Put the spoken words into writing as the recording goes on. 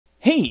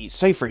Hey,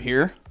 Cypher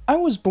here. I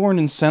was born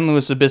in San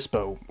Luis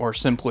Obispo, or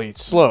simply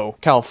SLO,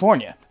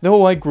 California,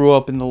 though I grew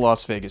up in the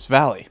Las Vegas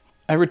Valley.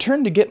 I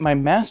returned to get my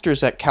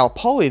master's at Cal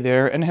Poly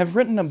there and have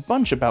written a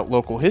bunch about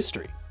local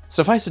history.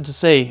 Suffice it to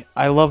say,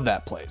 I love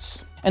that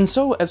place. And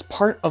so, as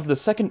part of the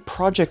second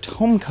Project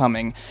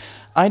Homecoming,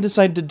 I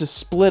decided to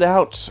split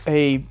out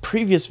a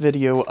previous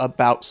video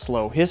about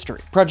SLO history.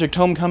 Project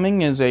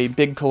Homecoming is a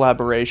big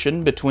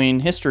collaboration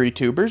between history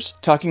tubers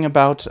talking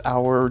about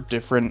our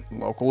different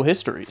local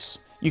histories.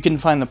 You can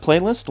find the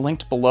playlist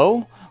linked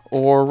below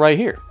or right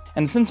here.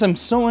 And since I'm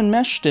so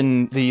enmeshed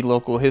in the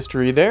local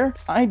history there,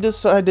 I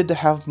decided to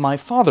have my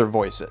father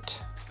voice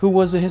it, who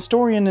was a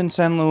historian in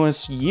San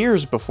Luis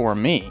years before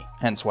me,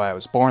 hence why I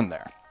was born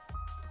there.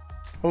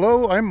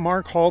 Hello, I'm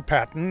Mark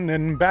Hall-Patton,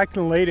 and back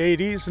in the late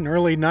 80s and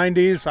early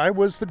 90s, I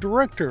was the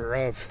director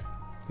of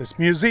this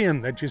museum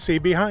that you see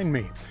behind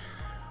me.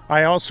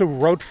 I also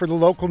wrote for the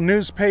local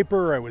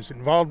newspaper, I was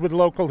involved with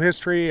local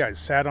history, I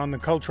sat on the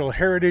Cultural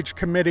Heritage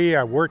Committee,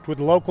 I worked with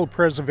local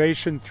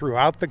preservation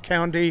throughout the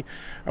county.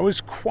 I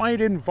was quite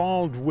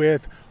involved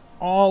with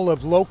all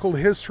of local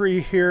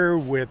history here,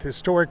 with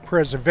historic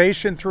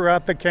preservation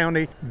throughout the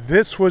county.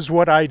 This was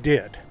what I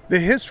did. The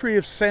history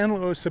of San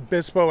Luis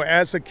Obispo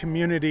as a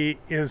community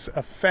is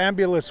a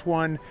fabulous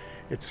one.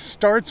 It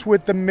starts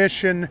with the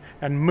mission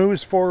and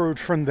moves forward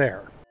from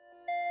there.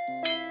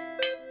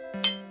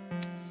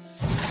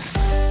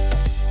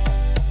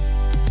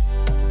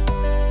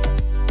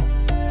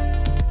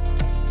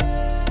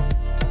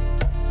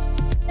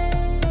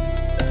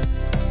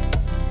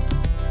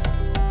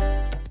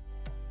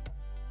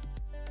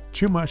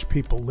 Chumash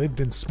people lived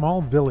in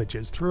small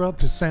villages throughout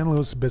the San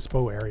Luis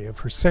Obispo area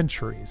for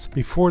centuries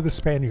before the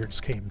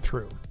Spaniards came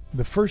through.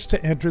 The first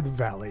to enter the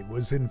valley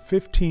was in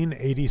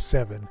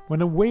 1587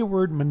 when a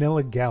wayward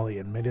Manila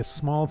galleon made a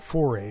small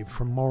foray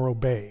from Morro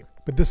Bay.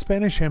 But the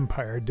Spanish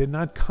Empire did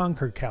not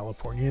conquer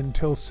California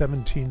until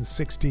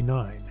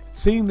 1769.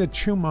 Seeing that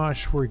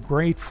Chumash were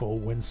grateful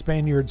when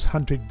Spaniards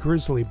hunted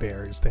grizzly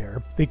bears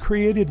there, they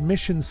created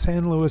Mission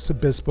San Luis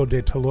Obispo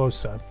de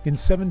Tolosa in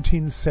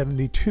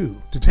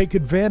 1772 to take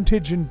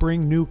advantage and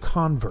bring new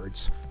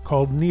converts,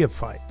 called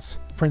neophytes.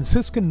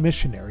 Franciscan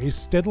missionaries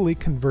steadily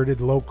converted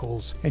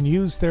locals and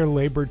used their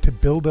labor to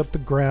build up the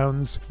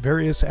grounds,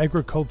 various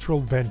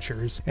agricultural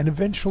ventures, and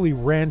eventually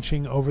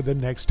ranching over the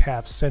next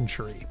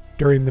half-century.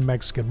 During the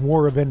Mexican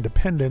War of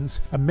Independence,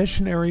 a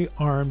missionary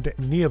armed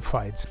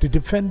neophytes to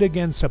defend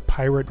against a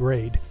pirate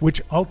raid,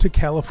 which Alta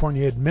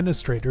California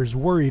administrators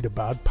worried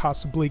about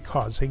possibly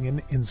causing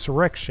an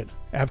insurrection.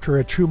 After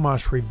a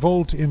Chumash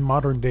revolt in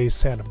modern-day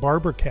Santa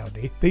Barbara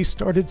County, they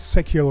started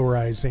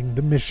secularizing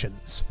the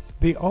missions.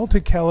 The Alta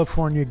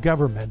California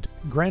government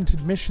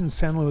granted Mission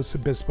San Luis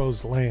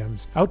Obispo's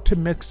lands out to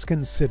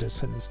Mexican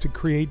citizens to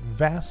create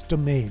vast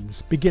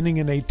domains beginning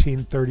in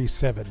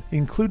 1837,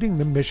 including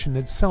the mission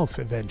itself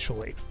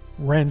eventually.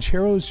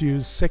 Rancheros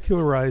used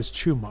secularized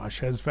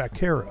Chumash as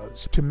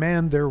vaqueros to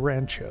man their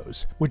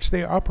ranchos, which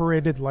they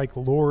operated like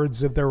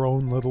lords of their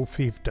own little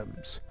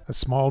fiefdoms. A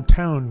small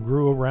town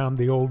grew around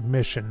the old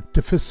mission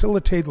to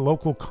facilitate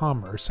local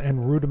commerce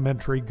and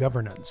rudimentary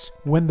governance.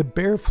 When the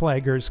Bear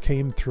Flaggers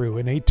came through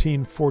in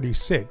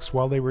 1846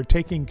 while they were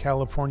taking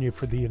California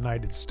for the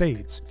United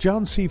States,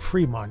 John C.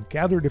 Fremont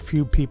gathered a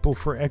few people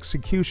for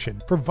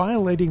execution for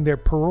violating their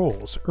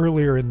paroles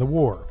earlier in the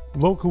war.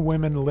 Local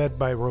women led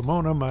by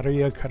Ramona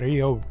Maria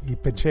Carrillo y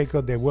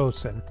Pacheco de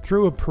Wilson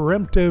threw a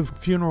peremptive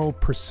funeral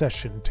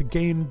procession to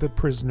gain the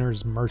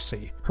prisoners'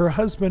 mercy. Her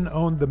husband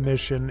owned the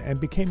mission and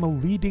became a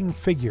leading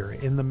figure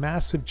in the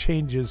massive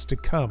changes to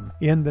come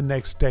in the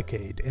next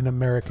decade in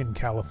American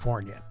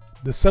California.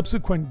 The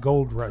subsequent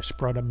gold rush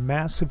brought a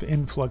massive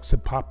influx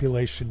of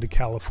population to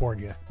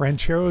California.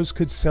 Rancheros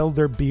could sell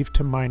their beef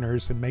to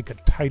miners and make a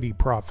tidy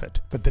profit,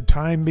 but the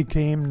time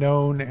became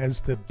known as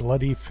the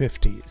Bloody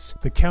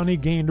 50s. The county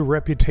gained a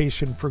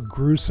reputation for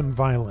gruesome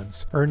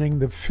violence, earning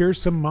the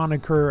fearsome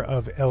moniker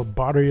of El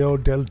Barrio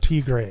del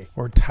Tigre,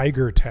 or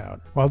Tiger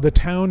Town. While the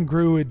town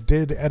grew, it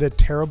did at a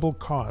terrible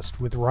cost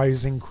with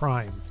rising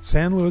crime.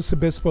 San Luis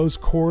Obispo's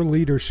core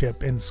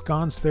leadership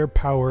ensconced their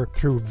power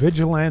through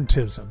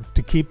vigilantism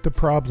to keep the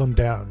problem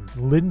down,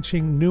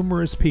 lynching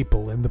numerous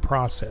people in the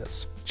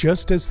process.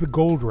 Just as the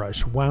gold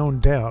rush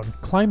wound down,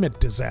 climate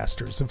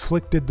disasters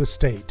afflicted the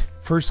state.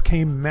 First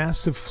came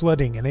massive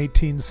flooding in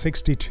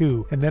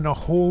 1862, and then a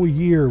whole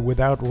year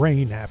without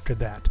rain after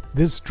that.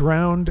 This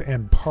drowned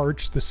and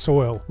parched the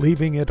soil,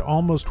 leaving it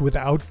almost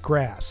without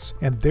grass,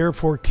 and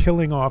therefore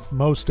killing off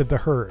most of the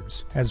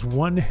herds. As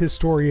one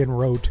historian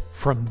wrote,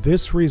 "From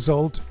this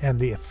result and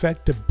the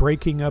effect of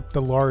breaking up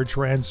the large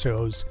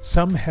ranchos,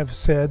 some have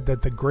said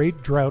that the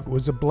great drought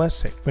was a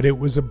blessing, but it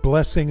was a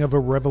blessing of a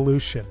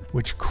revolution,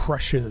 which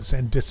crushes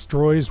and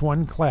destroys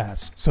one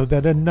class so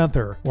that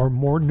another or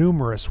more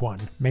numerous one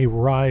may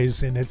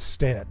rise in its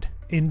stead."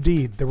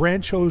 Indeed, the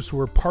ranchos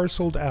were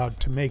parceled out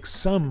to make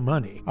some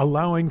money,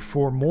 allowing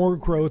for more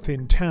growth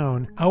in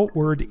town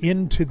outward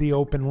into the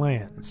open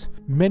lands.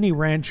 Many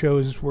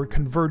ranchos were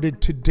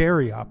converted to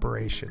dairy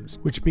operations,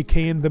 which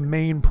became the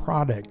main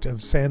product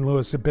of San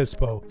Luis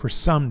Obispo for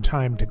some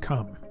time to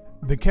come.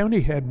 The county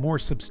had more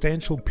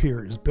substantial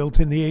piers built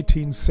in the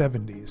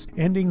 1870s,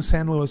 ending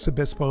San Luis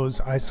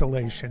Obispo's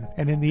isolation,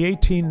 and in the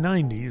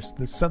 1890s,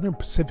 the Southern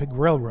Pacific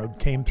Railroad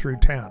came through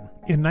town.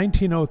 In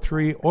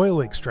 1903,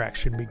 oil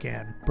extraction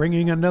began,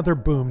 bringing another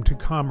boom to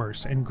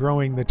commerce and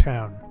growing the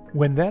town.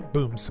 When that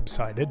boom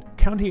subsided,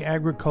 county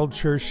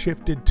agriculture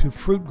shifted to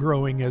fruit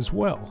growing as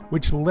well,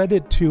 which led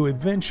it to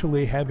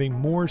eventually having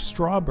more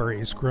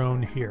strawberries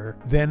grown here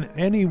than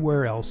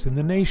anywhere else in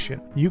the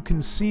nation. You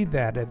can see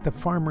that at the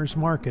farmers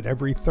market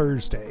every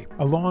Thursday,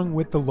 along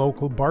with the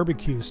local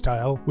barbecue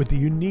style with the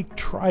unique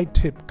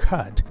tri-tip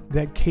cut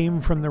that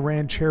came from the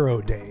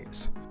ranchero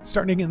days.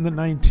 Starting in the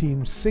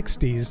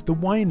 1960s, the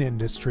wine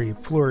industry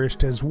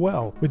flourished as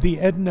well, with the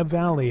Edna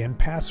Valley and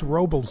Paso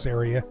Robles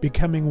area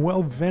becoming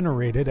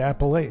well-venerated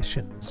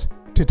appellations.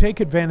 To take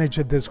advantage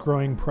of this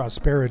growing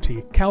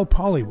prosperity, Cal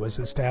Poly was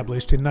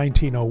established in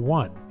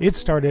 1901. It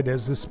started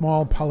as a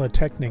small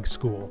polytechnic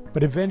school,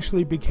 but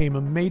eventually became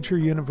a major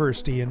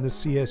university in the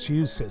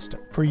CSU system.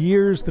 For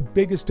years, the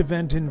biggest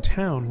event in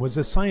town was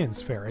a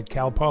science fair at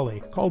Cal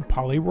Poly called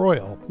Poly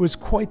Royal. It was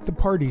quite the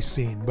party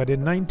scene, but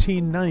in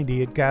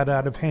 1990 it got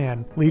out of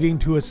hand, leading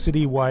to a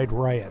citywide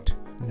riot.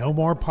 No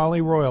more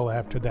Poly Royal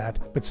after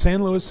that, but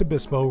San Luis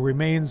Obispo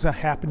remains a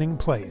happening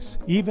place,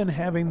 even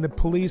having the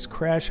police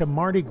crash a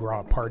Mardi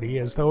Gras party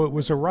as though it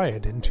was a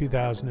riot in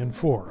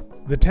 2004.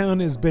 The town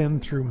has been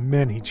through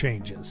many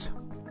changes.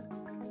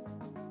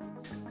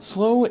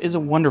 SLO is a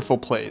wonderful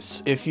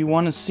place. If you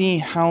want to see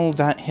how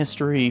that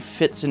history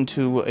fits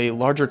into a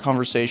larger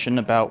conversation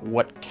about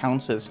what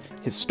counts as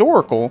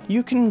historical,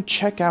 you can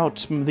check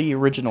out the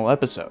original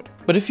episode.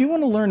 But if you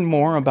want to learn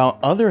more about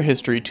other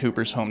History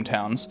Tubers'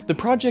 hometowns, the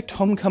Project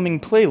Homecoming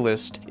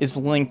playlist is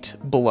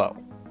linked below.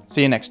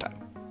 See you next time.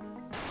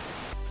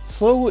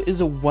 SLO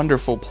is a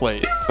wonderful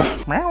place.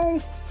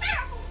 Meow.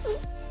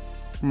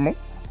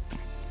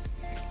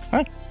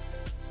 Hi.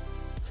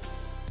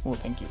 Oh,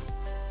 thank you.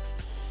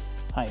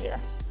 Hi there.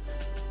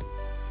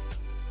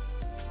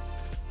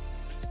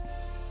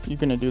 You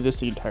gonna do this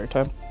the entire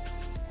time?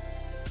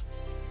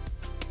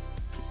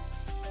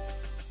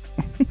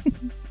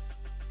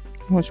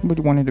 Well,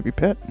 somebody wanted to be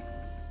pet.